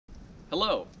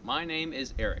Hello, my name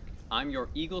is Eric. I'm your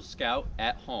Eagle Scout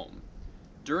at home.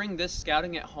 During this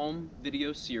Scouting at Home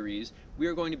video series, we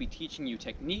are going to be teaching you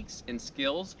techniques and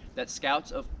skills that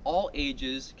scouts of all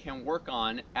ages can work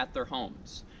on at their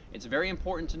homes. It's very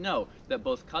important to know that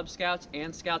both Cub Scouts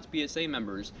and Scouts BSA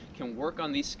members can work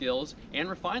on these skills and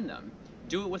refine them.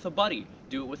 Do it with a buddy,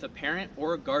 do it with a parent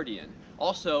or a guardian.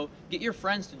 Also, get your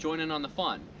friends to join in on the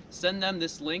fun. Send them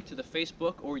this link to the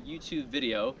Facebook or YouTube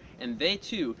video, and they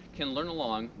too can learn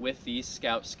along with these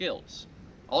Scout skills.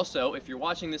 Also, if you're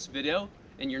watching this video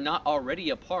and you're not already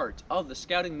a part of the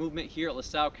scouting movement here at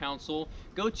LaSalle Council,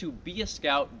 go to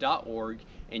beascout.org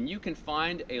and you can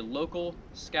find a local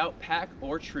scout pack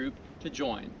or troop to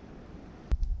join.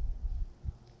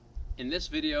 In this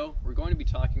video, we're going to be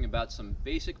talking about some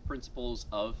basic principles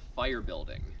of fire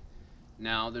building.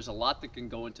 Now, there's a lot that can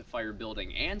go into fire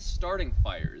building and starting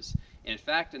fires. In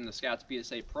fact, in the Scouts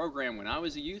BSA program when I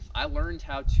was a youth, I learned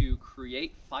how to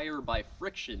create fire by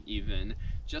friction even,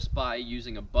 just by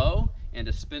using a bow and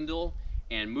a spindle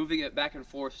and moving it back and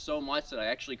forth so much that I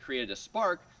actually created a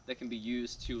spark that can be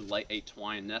used to light a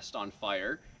twine nest on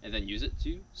fire and then use it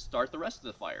to start the rest of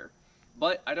the fire.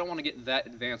 But I don't want to get that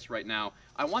advanced right now.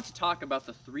 I want to talk about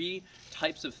the three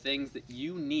types of things that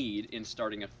you need in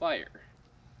starting a fire.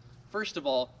 First of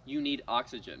all, you need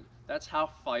oxygen. That's how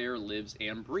fire lives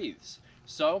and breathes.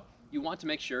 So you want to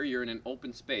make sure you're in an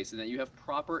open space and that you have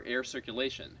proper air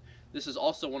circulation. This is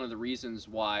also one of the reasons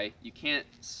why you can't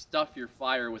stuff your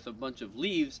fire with a bunch of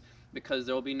leaves, because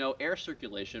there will be no air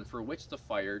circulation for which the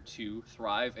fire to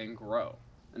thrive and grow.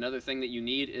 Another thing that you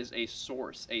need is a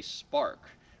source, a spark.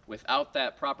 Without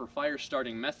that proper fire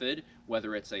starting method,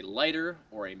 whether it's a lighter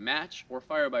or a match or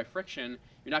fire by friction,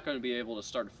 you're not going to be able to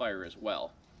start a fire as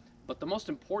well. But the most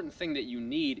important thing that you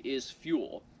need is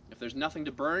fuel. If there's nothing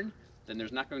to burn, then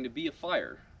there's not going to be a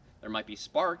fire. There might be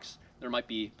sparks, there might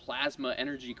be plasma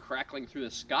energy crackling through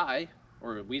the sky,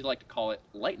 or we like to call it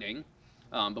lightning,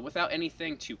 but without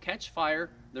anything to catch fire,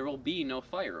 there will be no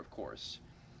fire, of course.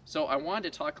 So I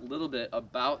wanted to talk a little bit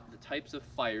about the types of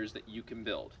fires that you can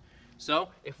build. So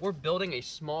if we're building a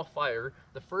small fire,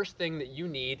 the first thing that you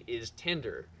need is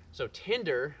tinder. So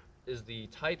tinder is the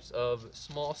types of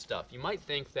small stuff. You might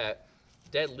think that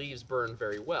dead leaves burn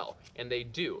very well, and they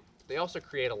do. They also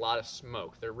create a lot of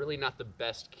smoke. They're really not the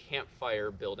best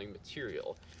campfire building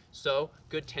material. So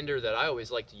good tinder that I always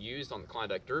like to use on the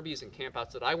Klondike Derbies and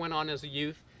campouts that I went on as a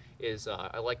youth is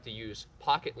I like to use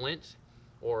pocket lint,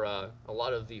 or a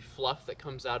lot of the fluff that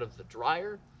comes out of the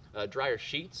dryer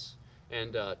sheets,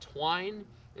 and twine,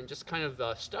 and just kind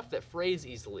of stuff that frays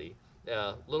easily.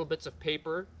 Little bits of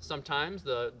paper. Sometimes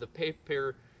the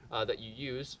paper that you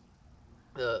use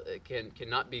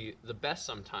cannot be the best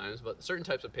sometimes, but certain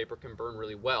types of paper can burn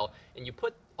really well, and you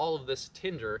put all of this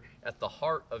tinder at the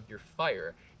heart of your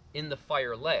fire, in the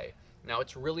fire lay. Now,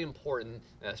 it's really important,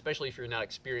 especially if you're not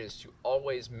experienced, to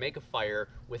always make a fire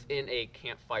within a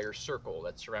campfire circle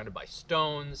that's surrounded by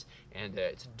stones, and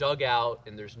it's dug out,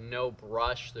 and there's no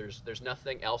brush, there's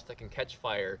nothing else that can catch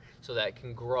fire, so that it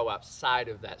can grow outside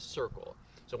of that circle.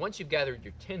 So once you've gathered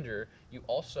your tinder, you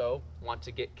also want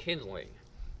to get kindling.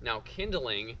 Now,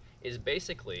 kindling is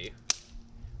basically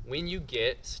when you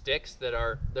get sticks that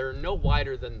are no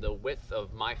wider than the width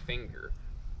of my finger.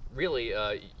 Really,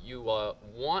 you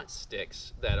want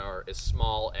sticks that are as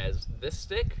small as this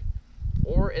stick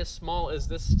or as small as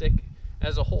this stick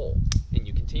as a whole. And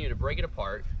you continue to break it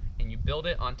apart and you build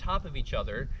it on top of each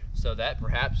other so that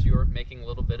perhaps you're making a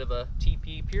little bit of a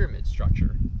TP pyramid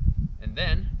structure. And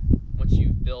then, once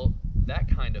you've built that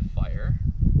kind of fire,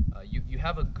 you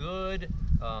have a good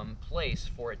place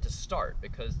for it to start,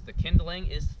 because the kindling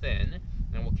is thin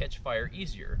and will catch fire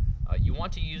easier. You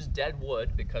want to use dead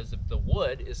wood, because if the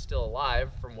wood is still alive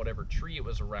from whatever tree it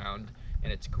was around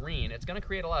and it's green, it's going to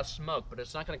create a lot of smoke, but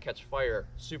it's not going to catch fire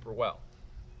super well.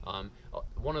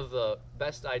 One of the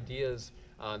best ideas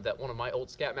that one of my old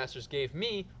Scoutmasters gave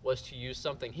me was to use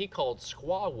something he called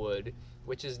squaw wood,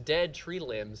 which is dead tree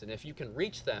limbs, and if you can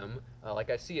reach them,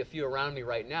 like I see a few around me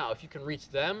right now, if you can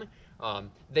reach them,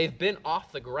 they've been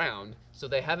off the ground, so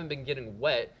they haven't been getting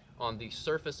wet on the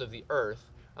surface of the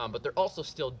earth, but they're also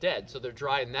still dead, so they're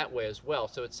dry in that way as well.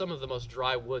 So it's some of the most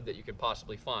dry wood that you can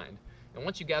possibly find. And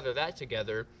once you gather that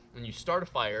together and you start a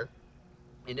fire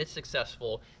and it's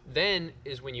successful, then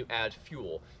is when you add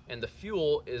fuel. And the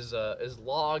fuel is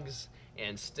logs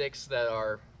and sticks that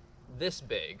are this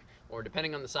big, or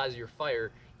depending on the size of your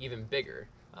fire, even bigger.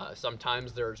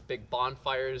 Sometimes there's big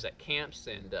bonfires at camps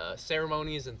and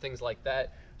ceremonies and things like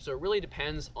that. So it really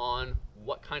depends on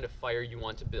what kind of fire you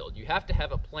want to build. You have to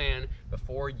have a plan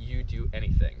before you do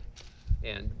anything.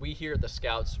 And we here at the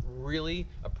Scouts really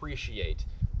appreciate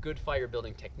good fire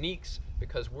building techniques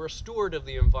because we're a steward of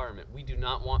the environment. We do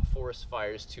not want forest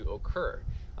fires to occur.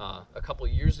 A couple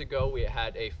years ago, we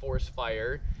had a forest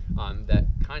fire that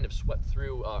kind of swept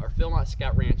through our Philmont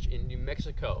Scout Ranch in New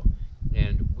Mexico,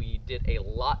 and we did a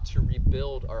lot to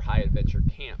rebuild our high adventure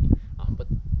camp. But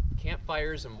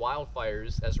campfires and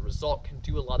wildfires, as a result, can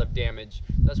do a lot of damage.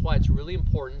 That's why it's really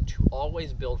important to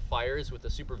always build fires with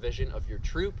the supervision of your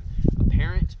troop, a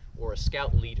parent, or a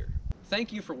scout leader.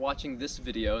 Thank you for watching this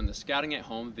video in the Scouting at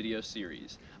Home video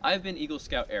series. I've been Eagle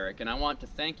Scout Eric, and I want to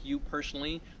thank you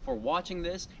personally for watching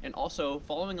this and also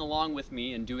following along with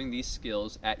me and doing these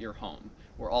skills at your home.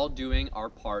 We're all doing our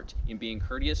part in being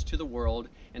courteous to the world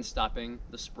and stopping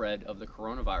the spread of the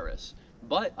coronavirus.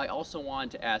 But I also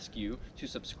wanted to ask you to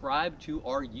subscribe to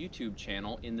our YouTube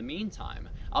channel in the meantime.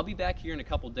 I'll be back here in a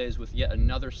couple days with yet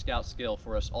another scout skill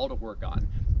for us all to work on.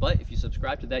 But if you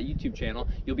subscribe to that YouTube channel,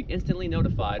 you'll be instantly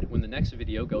notified when the next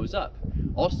video goes up.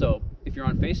 Also, if you're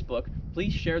on Facebook,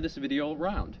 please share this video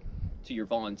around to your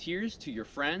volunteers, to your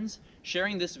friends.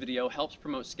 Sharing this video helps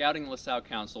promote Scouting LaSalle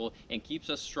Council and keeps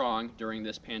us strong during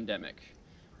this pandemic.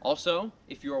 Also,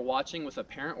 if you are watching with a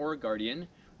parent or a guardian,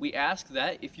 we ask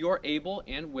that if you are able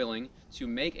and willing to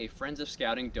make a Friends of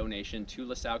Scouting donation to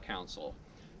LaSalle Council.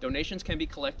 Donations can be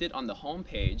collected on the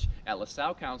homepage at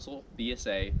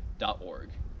lasallecouncilbsa.org.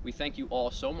 We thank you all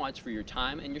so much for your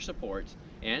time and your support,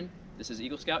 and this is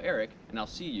Eagle Scout Eric, and I'll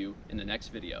see you in the next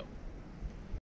video.